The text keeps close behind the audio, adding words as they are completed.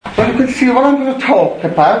can see what I'm going to talk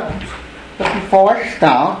about. But before I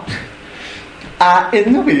start,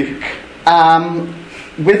 in the week,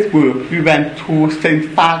 with work, we went to St.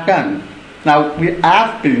 Fagan. Now, we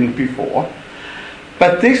have been before,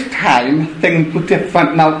 but this time things were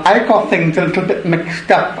different. Now, I got things a little bit mixed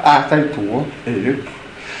up as I do,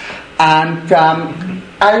 and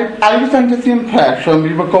I was under the impression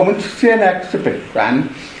we were going to see an exhibition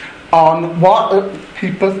on what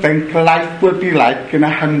people think life will be like in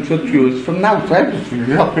 100 years from now. So I was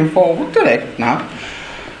really looking forward to it now.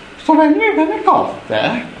 So anyway, when I got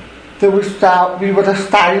there, we were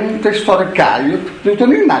assigned this sort of guide. There was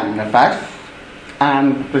only 9 of us,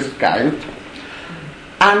 and this guide.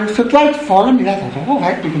 And he said, right, follow me. I thought, all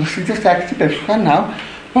right, we're going to see this exhibition now.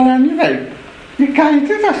 Well, anyway, he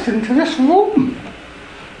guided us into this room.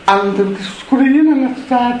 And there was a screen, and it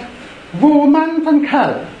said, Romans and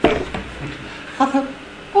Celts. I thought,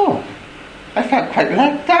 oh, I felt quite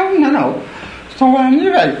let down, you know. So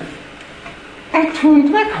anyway, I turned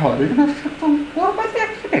to my colleague and I said, what about the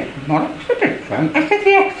exhibition? What exhibition? I said,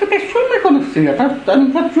 the exhibition we're going to see about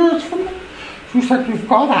 100 years from now. She said, you've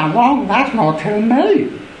got that wrong, that's not till May.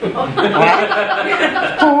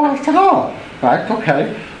 Right? So I said, oh, right,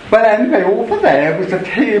 okay. But anyway, over there was a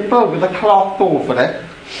table with a cloth over it.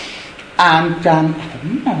 And I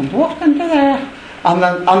wonder what's under there. And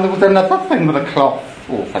there was another thing with a cloth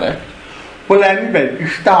over it. Well, anyway, he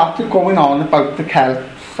started going on about the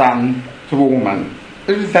Celts and the Romans.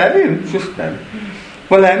 It was very interesting.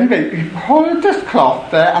 Well, anyway, he pulled this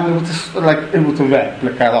cloth there, and it was a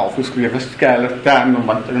replica, obviously, of a skeleton and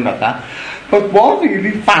one thing like that. But what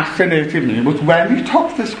really fascinated me was when he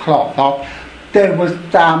took this cloth off, there was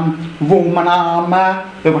Roman armour,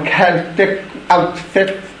 there were Celtic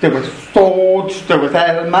outfits, there were swords, there was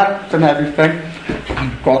helmets and everything.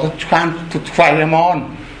 And got a chance to try them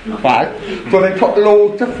on, right? So they took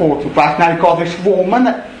loads of photographs, and I got this Roman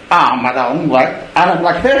armour on, right? And I'm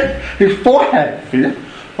like, hey, he's so heavy,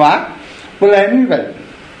 right? Well, anyway,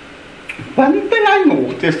 one thing I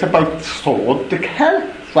noticed about the sword, the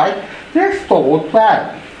Celts, right? Their swords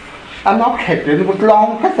were, I'm not kidding, was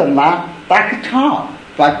longer than that guitar,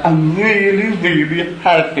 right? And really, really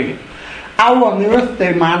heavy. How on earth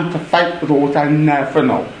they managed to fight with those, I never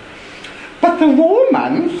know. But the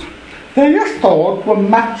Romans, their swords were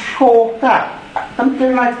much shorter,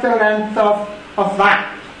 something like the length of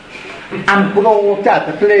that, and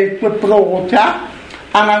broader. The blades were broader,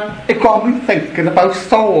 and it got me thinking about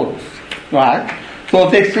swords, right? So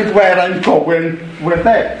this is where I'm going with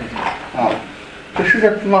it. Oh, this is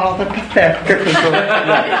a rather pathetic little replica,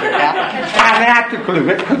 and I had to glue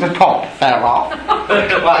it because the top fell off.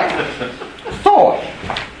 Right? So,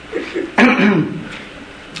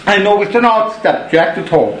 I know it's an odd subject to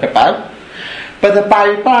talk about, but the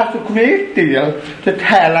Bible has a great deal to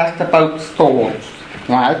tell us about swords,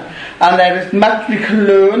 right? And there is much we can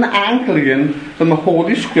learn and glean from the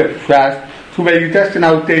Holy Scriptures to aid us in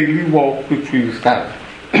our daily walk with Jesus.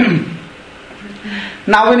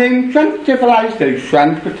 Now, in ancient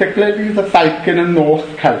civilizations, particularly the Viking and Norse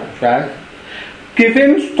cultures,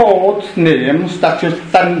 giving swords names such as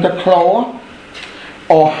Thunderclaw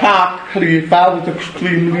or Heartcleaver was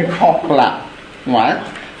extremely popular, right?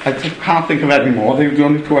 I just can't think of any more, they're the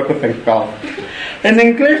only two I could think of. In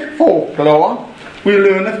English folklore, we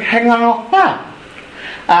learn of King Arthur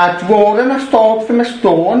drawing a sword from a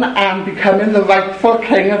stone and becoming the rightful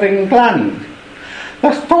king of England.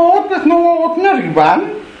 The sword was no ordinary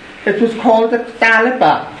one, it was called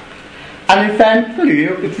Excalibur, and eventually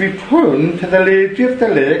it was returned to the Lady of the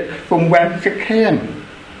Lake from whence it came.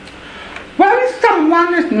 When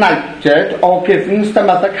someone is knighted or given some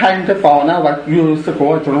other kind of honour, like years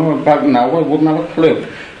ago, I don't know about now, I wouldn't have a clue,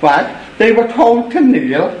 right? They were told to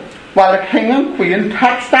kneel while the king and queen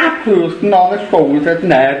touched that person on the shoulder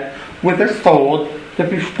and head with a sword to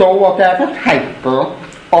bestow whatever title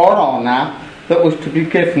or honour that was to be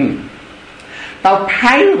given. Now,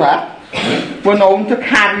 pirates were known to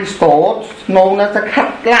carry swords known as a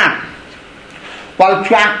cutlass, while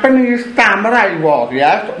Japanese samurai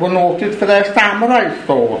warriors were noted for their samurai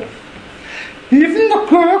swords. Even the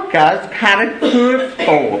Gurkhas carried curved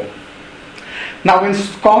swords. Now, in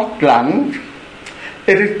Scotland,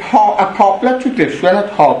 it is a popular tradition at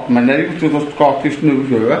Hogmanay, which is a Scottish New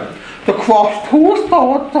Year, to cross 2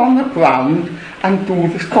 swords on the ground and do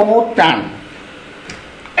the sword dance.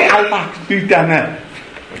 I've actually done it,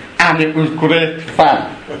 and it was great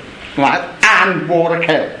fun, right? And wore a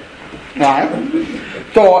kilt, right?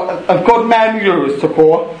 So a good many years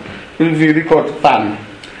ago, it was really good fun.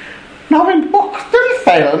 Now, in books and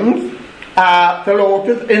films,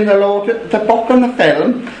 the book and the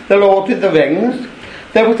film, The Lord of the Rings,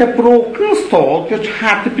 there was a broken sword which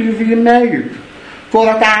had to be remade, so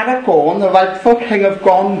that Aragorn, the rightful king of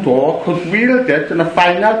Gondor, could wield it in a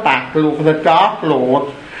final battle over the Dark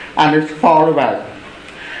Lord and his followers.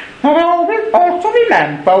 Now I also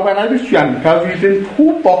remember when I was younger reading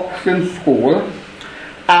 2 books in school.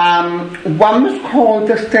 One was called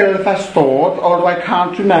The Silver Sword, although I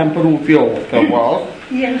can't remember who the author was.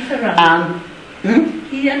 Ian Ferrari.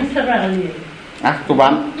 Ian Ferrari. That's the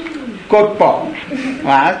one. Good book,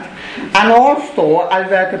 right? And also I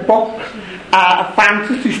read a book, a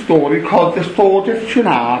fantasy story called The Sword of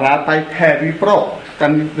Shannara by Terry Brooks,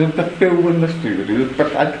 and there's a few in the series,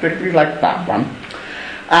 but I particularly like that one.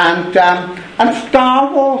 And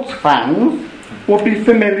Star Wars fans will be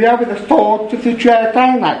familiar with the swords of the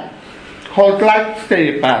Jedi Knights, called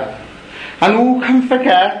lightsabers. And who can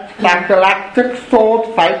forget that galactic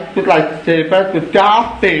sword fight with lightsabers with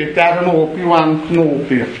Darth Vader and Obi-Wan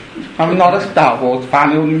Kenobi? I'm not a Star Wars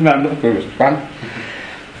fan, I only remember the first one.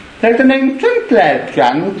 There's an ancient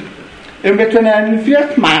legend in which an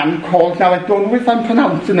envious man called, now I don't know if I'm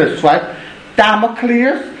pronouncing this right,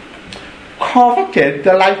 Damocles, coveted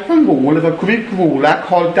the life and rule of a Greek ruler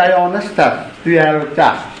called Dionysus the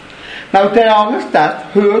Elder. Now Dionysus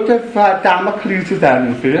heard of Damocles'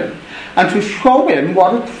 envy, and to show him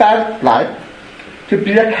what it felt like to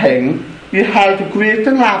be a king, he held a great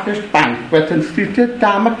and lavish banquet and seated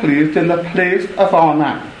Damocles in the place of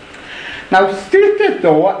honour. Now seated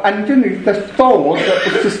though underneath the sword that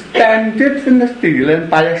was suspended from the ceiling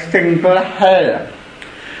by a single hair.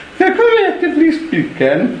 Figuratively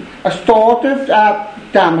speaking, a sword of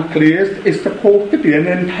Damocles is supposed to be an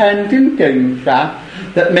impending danger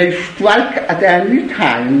that may strike at any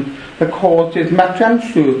time that causes much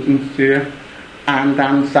uncertainty and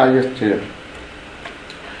anxiety.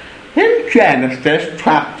 In Genesis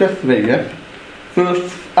chapter 3,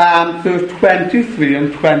 verse 23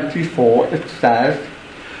 and 24, it says,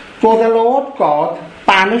 "So the Lord God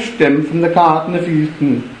banished him from the Garden of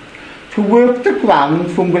Eden to work the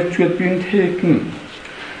ground from which he had been taken.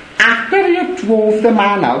 After he had drove the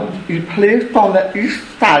man out, he placed on the east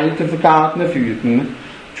side of the Garden of Eden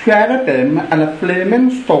cherubim and a flaming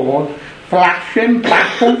sword flashing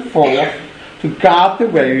back and forth to guard the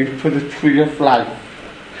way to the tree of life."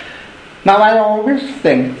 Now I always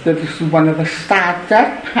think that this is one of the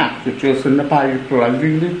saddest passages in the Bible, I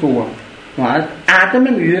really do. Right? Adam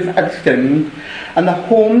and Eve had sinned, and the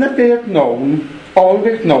home that they had known,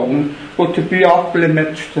 always known, was to be off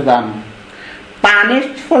limits to them.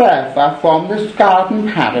 Banished forever from this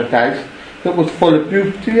garden paradise that was full of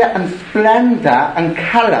beauty and splendour and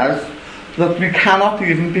colours that we cannot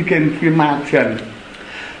even begin to imagine.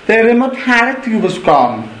 Their immortality was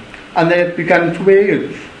gone, and they had begun to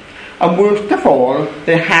age. And worst of all,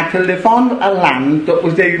 they had to live on a land that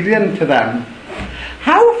was alien to them.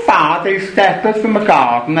 How far they settled from a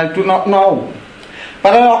garden, I do not know.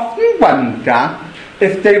 But I often wonder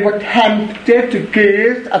if they were tempted to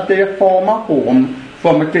gaze at their former home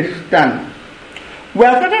from a distance.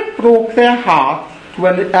 Whether it broke their hearts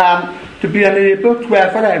to be unable to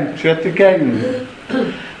ever enter it again.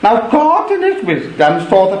 Now God in his wisdom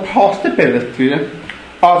saw the possibility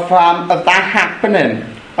of that happening,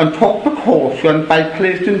 and took precaution by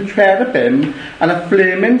placing cherubim and a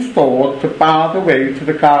flaming sword to bar the way to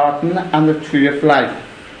the garden and the tree of life.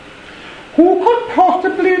 Who could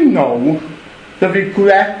possibly know the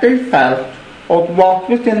regret they felt or what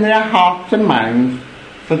was in their hearts and minds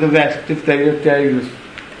for the rest of their days?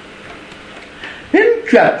 In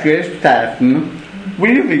Judges 7,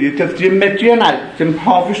 we read of the Midianites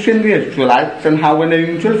impoverishing the Israelites and how an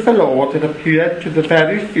angel of the Lord had appeared to the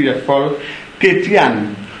very fearful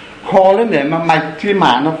Gideon, calling him a mighty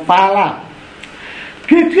man of valor.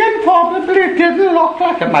 Gideon probably didn't look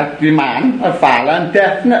like a mighty man of valor and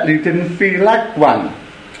definitely didn't feel like one.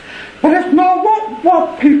 But it's not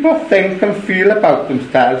what people think and feel about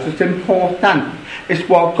themselves is important. It's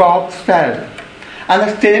what God said. And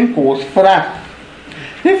the same goes for us.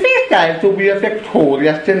 If he says that we are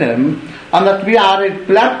victorious in him and that we are his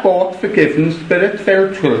blood-bought, forgiven,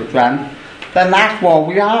 spirit-filled children, then that's what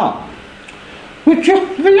we are. With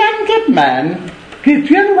just 300 men,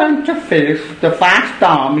 Gideon went to face the vast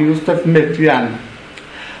armies of Midian.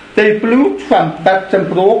 They blew trumpets and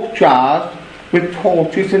broke jars with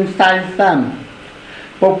torches inside them.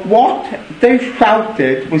 But what they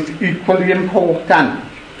shouted was equally important.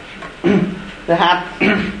 They had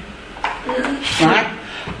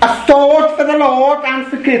a sword for the Lord and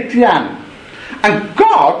for Gideon. And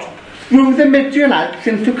God threw the Midianites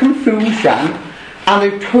into confusion, and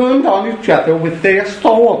they turned on each other with their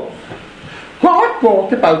swords. God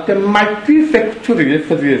brought about a mighty victory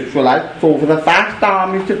for the Israelites over the vast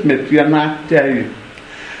armies of Midian that day.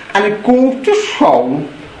 And it goes to show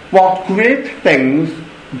what great things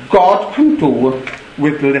God can do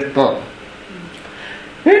with little.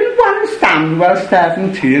 In 1 Samuel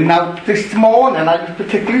 17, now this morning I was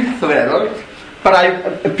particularly thrilled, but I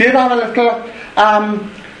did have a little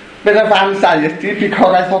bit of anxiety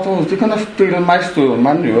because I thought, oh, they're going to steal my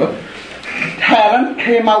sermon, you know. Helen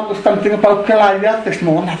came out with something about Goliath this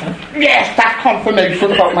morning. I thought, yes, that's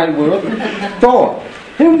confirmation about my word. So,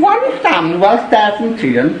 in 1 Samuel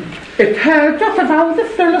 17, it tells us of how the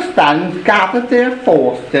Philistines gathered their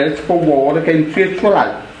forces for war against the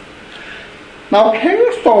Israelites. Now,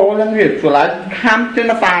 King Saul and the Israelites camped in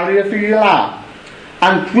the valley of Elah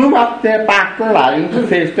and drew up their battle line to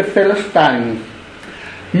face the Philistines.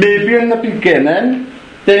 Maybe in the beginning,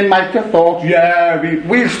 they might have thought, yeah,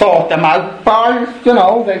 we'll sort them out, boys, you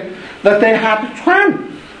know, that they had a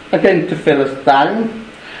chance against the Philistines.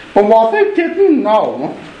 But what they didn't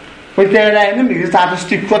know was their enemies had a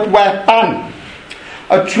secret weapon.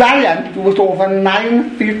 A giant who was over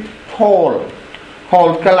 9 feet tall,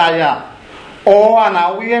 called Goliath. Oh, and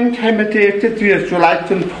how he intimidated the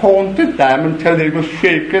Israelites and taunted them until they were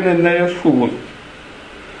shaken in their shoes.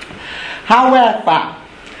 However,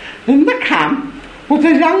 in the camp was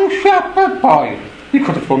a young shepherd boy. He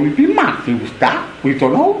could have only been Matthew's dad. We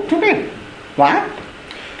don't know, do we? Right?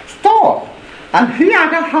 So, and he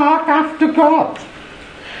had a heart after God.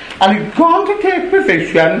 And he'd gone to take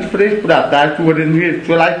provisions for his brothers who were in the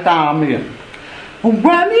Israelite army. And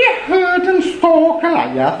when he heard and saw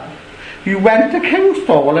Goliath, he went to King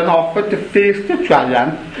Saul and offered to face the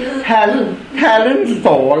giant, telling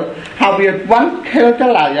Saul how he had once killed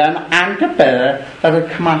a lion and a bear that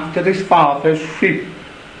had come after his father's sheep.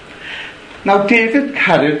 Now David's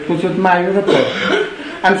courage was admirable,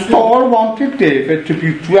 and Saul wanted David to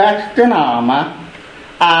be dressed in armour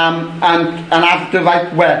and have the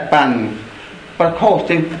right weapons. But of course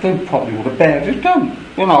they probably would have buried him,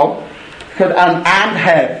 you know, and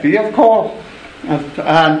heavy, of course.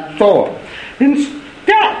 And so,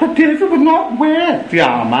 instead, but David would not wear the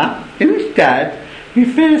armour. Instead, he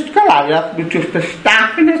faced Goliath with just a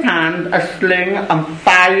staff in his hand, a sling, and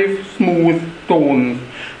 5 smooth stones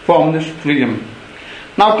from the stream.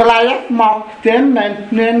 Now Goliath mocked him,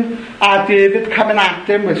 mentioning David coming at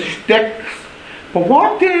him with sticks. But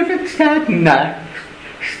what David said next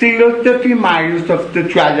sealed the demise of the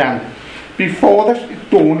giant before the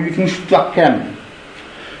stone even struck him.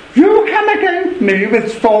 You come against me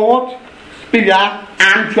with sword, spear,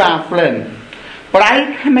 and javelin, but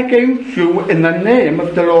I come against you in the name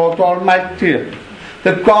of the Lord Almighty,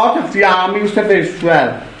 the God of the armies of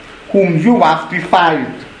Israel, whom you have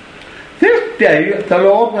defied. This day the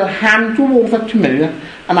Lord will hand you over to me,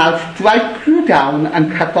 and I'll strike you down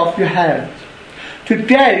and cut off your head.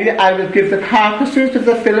 Today I will give the carcasses of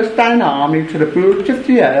the Philistine army to the birds of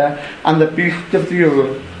the air and the beasts of the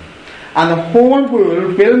earth. And the whole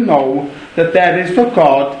world will know that there is a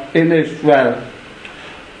God in Israel.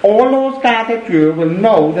 All those gathered here will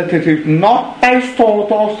know that it is not by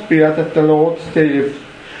sword or spear that the Lord saves,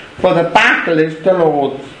 for the battle is the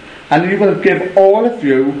Lord's, and he will give all of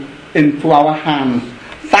you into our hands.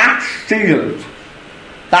 That sealed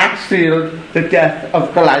the death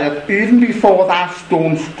of Goliath, even before that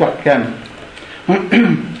stone struck him.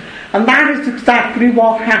 And that is exactly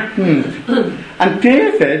what happened. And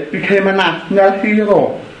David became a national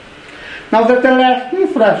hero. Now there's a lesson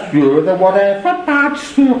for us here that whatever bad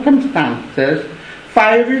circumstances,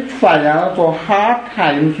 fiery trials or hard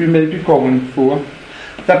times we may be going through,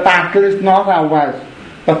 the battle is not ours,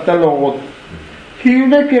 but the Lord. He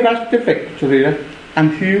will give us the victory,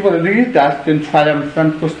 and he will lead us in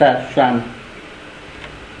triumphant procession.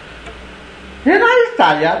 In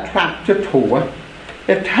Isaiah chapter 2,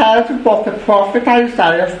 it tells us what the prophet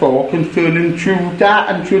Isaiah saw concerning Judah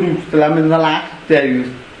and Jerusalem in the last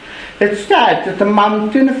days. It said that the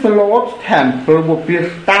mountain of the Lord's temple would be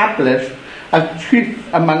established as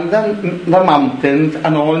chief among the mountains,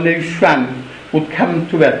 and all nations would come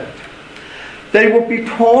to it. They would be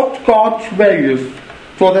taught God's ways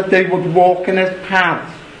so that they would walk in his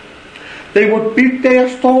paths. They would beat their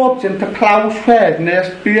swords into plowshares and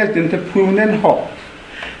their spears into pruning hooks.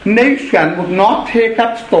 Nation would not take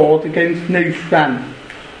up sword against nation.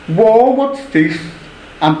 War would cease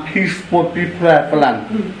and peace would be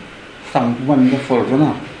prevalent. Sounds wonderful, doesn't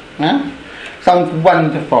it? Eh? Sounds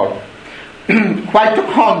wonderful. Quite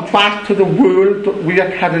a contrast to the world that we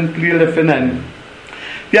are currently living in.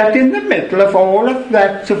 Yet in the middle of all the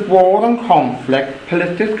threats of war and conflict,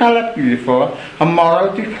 political upheaval and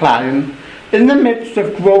moral decline, In the midst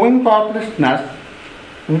of growing godlessness,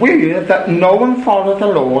 we that know and follow the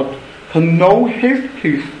Lord can know his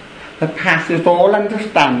peace that passes all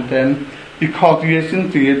understanding, because he is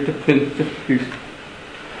indeed the Prince of Peace.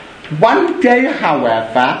 One day,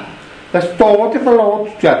 however, the sword of the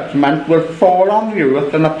Lord's judgment will fall on the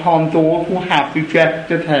earth and upon those who have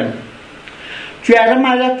rejected him.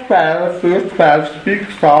 Jeremiah 12, verse 12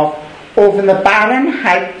 speaks of, over the barren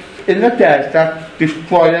heights in the desert,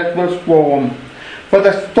 destroyers will swarm. For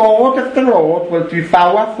the sword of the Lord will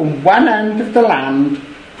devour from one end of the land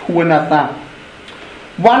to another.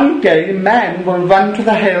 One day men will run to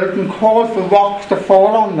the hills and call for rocks to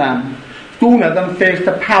fall on them, sooner than face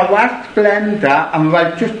the power, splendour and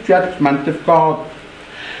righteous judgment of God.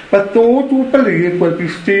 But those who believe will be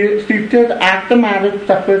seated at the marriage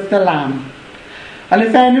supper of the Lamb. And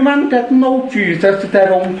if anyone doesn't know Jesus as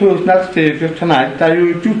their own personal Saviour tonight, I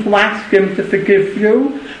urge you to ask him to forgive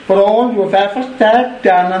you for all you have ever said,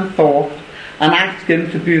 done and thought, and ask him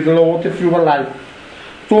to be the Lord of your life,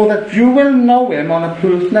 so that you will know him on a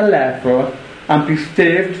personal level and be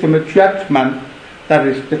saved from a judgment that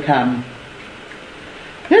is to come.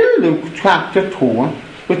 In Luke chapter 2,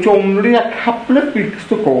 which only a couple of weeks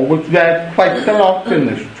ago was read quite a lot in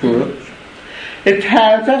this church, it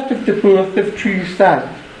tells us of the birth of Jesus.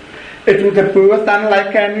 It was a birth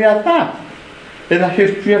unlike any other in the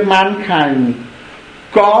history of mankind.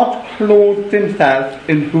 God clothed himself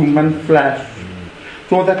in human flesh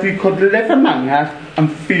so that he could live among us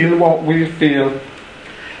and feel what we feel.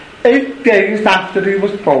 8 days after he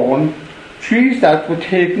was born, Jesus was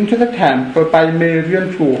taken to the temple by Mary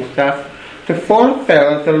and Joseph to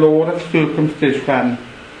fulfill the law of circumcision.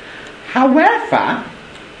 However,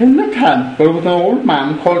 in the temple was an old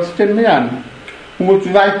man called Simeon, who was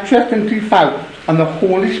righteous and devout, and the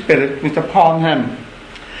Holy Spirit was upon him.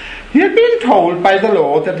 He had been told by the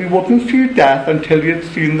Lord that he wouldn't see death until he had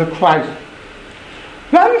seen the Christ.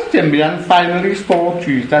 When Simeon finally saw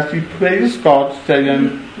Jesus, he praised God,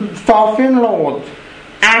 saying, "Sovereign Lord,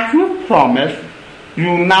 as you have promised, you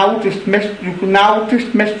can now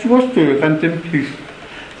dismiss your servant in peace.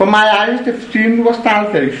 For my eyes have seen your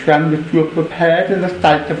salvation, which you have prepared in the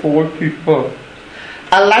sight of all people,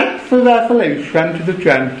 a light for revelation to the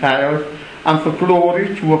Gentiles, and for glory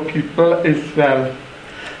to your people Israel."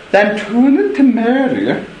 Then turning to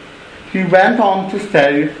Mary, he went on to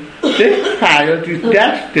say, "This child is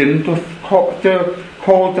destined to cause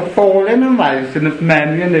the falling and rising of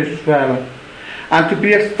many in Israel, and to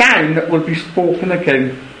be a sign that will be spoken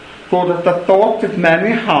against, so that the thoughts of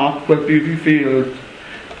many hearts will be revealed,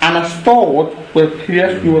 and a sword will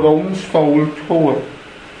pierce your own soul too."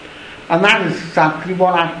 And that is exactly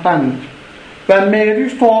what happened. When Mary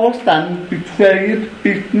saw her son betrayed,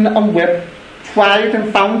 beaten and whipped, tried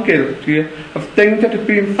and found guilty of things that had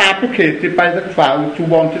been fabricated by the crowd who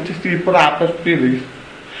wanted to see Barabbas released,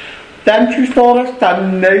 then she saw her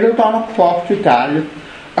son nailed on a cross to die.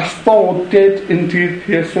 A sword did indeed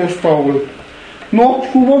pierce her soul. No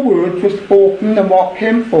truer words were spoken than what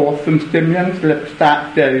came forth from Simeon's lips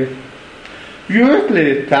that day. Years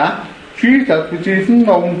later, Jesus was even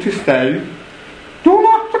known to say, "Do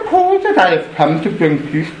not suppose that I have come to bring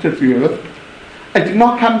peace to the earth. I did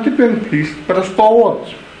not come to bring peace, but a sword.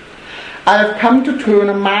 I have come to turn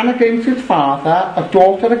a man against his father, a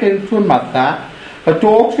daughter against her mother, a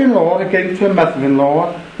daughter-in-law against her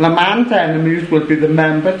mother-in-law, and a man's enemies will be the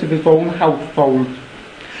members of his own household."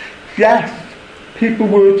 Yes, people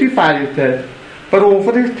were divided, but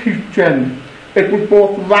over his teaching, it was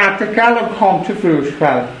both radical and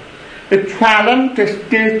controversial. It challenged the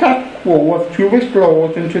status quo of Jewish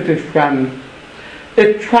laws and tradition.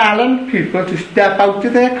 It challenged people to step out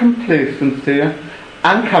of their complacency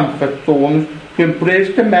and comfort zones to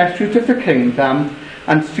embrace the message of the kingdom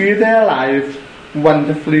and see their lives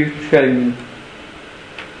wonderfully changed.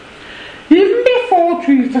 Even before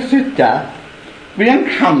Jesus' death, we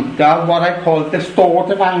encounter what I call the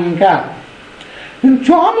sword of anger. In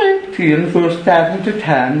John 18, verse 7 to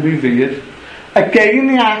 10, we read, "Again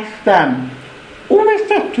he asked them, 'Who is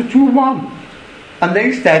it that you want?' And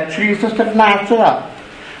they said, 'Jesus of Nazareth.'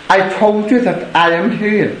 'I told you that I am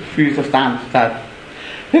he,' Jesus answered.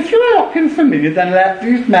 'If you are looking for me, then let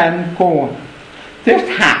these men go.' This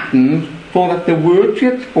happened so that the words he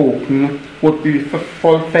had spoken would be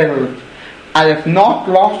fulfilled. 'I have not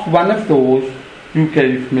lost one of those you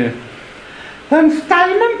gave me.' Then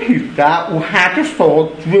Simon Peter, who had a sword,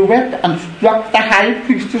 drew it and struck the high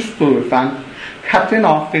priest's servant, cutting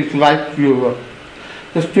off his right ear.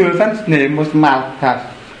 The servant's name was Malchus.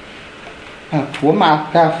 Poor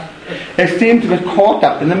Malchus. It seemed to be caught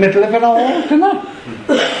up in the middle of it all, didn't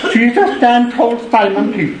it? Jesus then told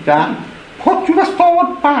Simon Peter put your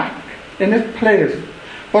sword back in its place,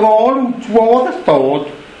 for all who draw the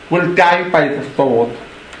sword will die by the sword.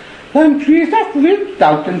 Then Jesus reached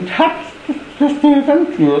out and touched the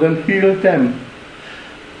servant's ear and healed them.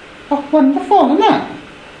 Oh, wonderful, isn't it?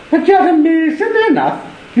 But yet, amazingly enough,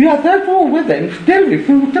 the others who were with him still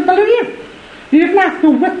refused to believe, even after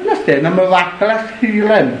witnessing a miraculous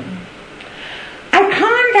healing. I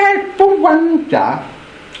can't help but wonder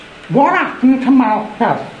what happened to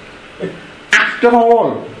Malchus. After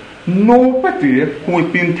all, nobody who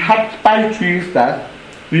has been touched by Jesus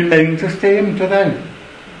remains the same today.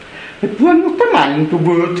 It brings to mind the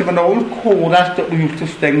words of an old chorus that we used to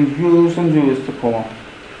sing years and years ago.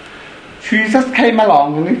 Jesus came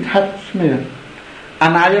along and he touched me,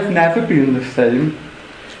 and I have never been the same.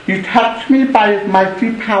 He touched me by his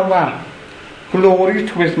mighty power. Glory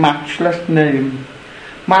to his matchless name.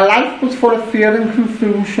 My life was full of fear and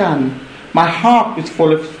confusion. My heart was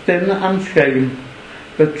full of sin and shame.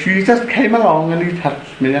 But Jesus came along and he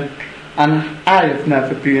touched me, and I have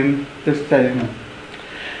never been the same.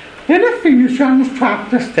 In Ephesians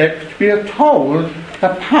chapter 6, we are told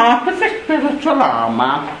that part of the spiritual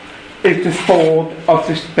armour is the sword of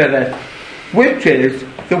the Spirit, which is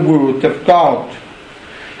the Word of God.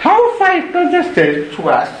 How vital this is to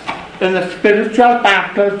us in the spiritual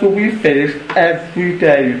battles that we face every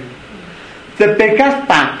day. The biggest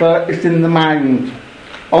battle is in the mind,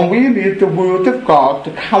 and we need the Word of God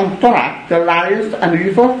to counteract the lies and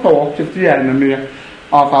evil thoughts of the enemy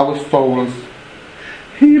of our souls.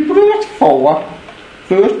 Hebrews 4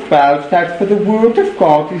 verse 12 says, "For the Word of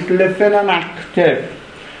God is living and active,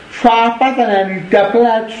 sharper than any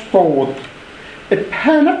double-edged sword. It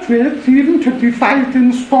penetrates even to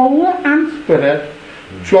dividing soul and spirit,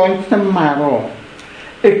 joints and marrow.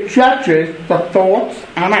 It judges the thoughts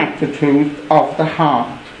and attitudes of the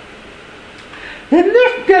heart." In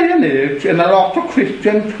this day and age, in a lot of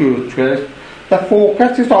Christian churches, the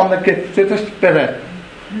focus is on the gifts of the Spirit,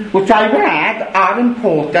 which I will add are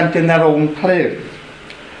important in their own place,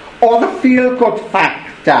 or the feel-good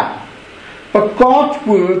factor. But God's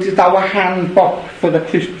Word is our handbook for the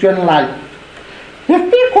Christian life.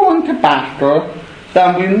 If we go into battle,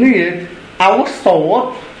 then we need our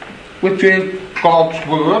sword, which is God's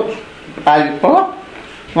Word, the Bible,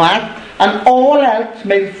 right? And all else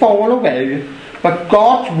may fall away, but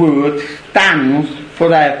God's Word stands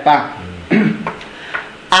forever.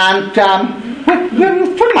 And it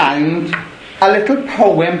brings to mind a little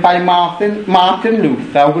poem by Martin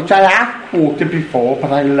Luther, which I have quoted before,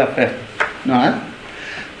 but I love it. Right?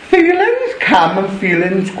 Feelings come and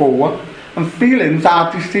feelings go, and feelings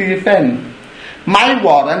are deceiving. My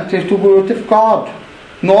warrant is the Word of God.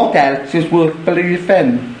 Naught else is worth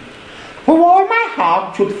believing. For all my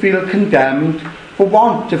heart should feel condemned for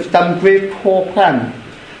want of some great token,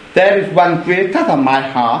 there is one greater than my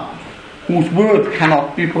heart, whose word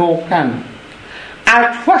cannot be broken.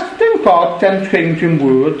 I'll trust in God's unchanging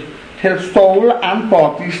word, till soul and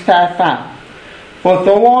body fast. For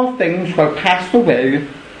though all things shall pass away,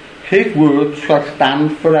 his word shall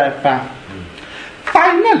stand forever.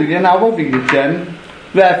 Finally, in our reading,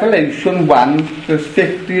 Revelation 1, verse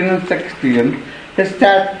 15 and 16, it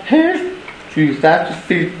said, "His," Jesus'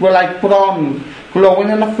 feet were like bronze, glowing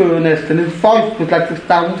in a furnace, and his voice was like the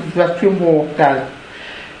sound of rushing waters.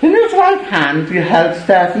 In his right hand he held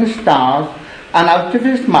 7 stars, and out of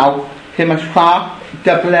his mouth came a sharp,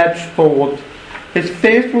 double-edged sword. His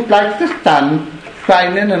face was like the sun,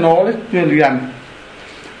 shining in all its brilliance.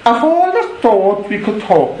 Of all the swords we could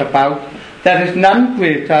talk about, there is none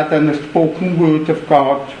greater than the spoken word of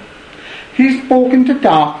God. He spoke into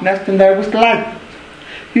darkness and there was light.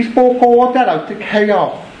 He spoke order out of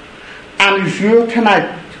chaos. And he's here tonight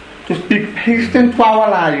to speak peace into our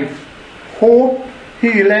lives, hope,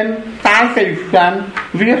 healing, salvation,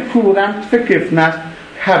 reassurance, forgiveness,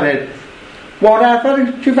 courage. Whatever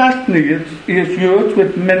each of us needs, he is here to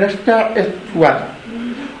administer it to us.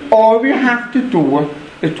 All we have to do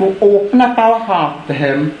is to open up our heart to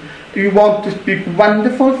him. He wants to speak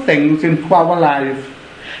wonderful things into our lives.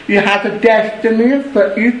 He has a destiny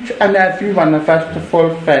for each and every one of us to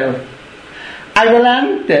fulfill. I will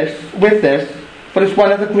end with this, for it's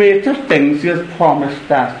one of the greatest things he has promised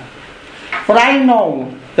us. For I know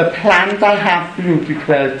the plans I have for you,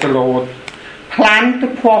 declares the Lord. Plan to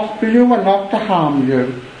prosper you and not to harm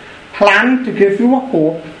you. Plan to give you a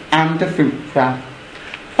hope and a future.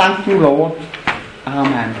 Thank you, Lord.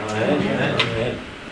 Amen.